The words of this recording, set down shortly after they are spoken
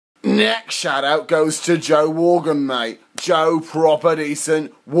Next shout out goes to Joe Worgan, mate. Joe, proper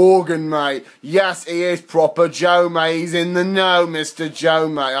decent Worgan, mate. Yes, he is proper Joe, mate. He's in the know, Mr. Joe,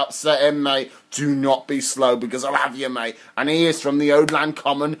 mate. Upset him, mate. Do not be slow, because I'll have you, mate. And he is from the Oldland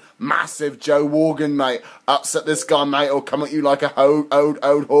Common. Massive Joe Worgan, mate. Upset this guy, mate. He'll come at you like a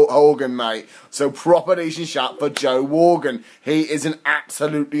Hogan, mate. So proper decent shout for Joe Worgan. He is an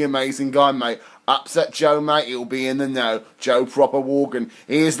absolutely amazing guy, mate. Upset Joe, mate, he'll be in the know. Joe proper Worgan.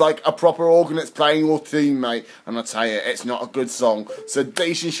 He is like a proper organ that's playing your theme, mate. And I tell you, it's not a good song. So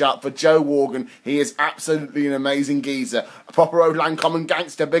decent shout for Joe Worgan. He is absolutely an amazing geezer. A proper Oldland Common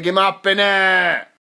gangster. Big him up, innit?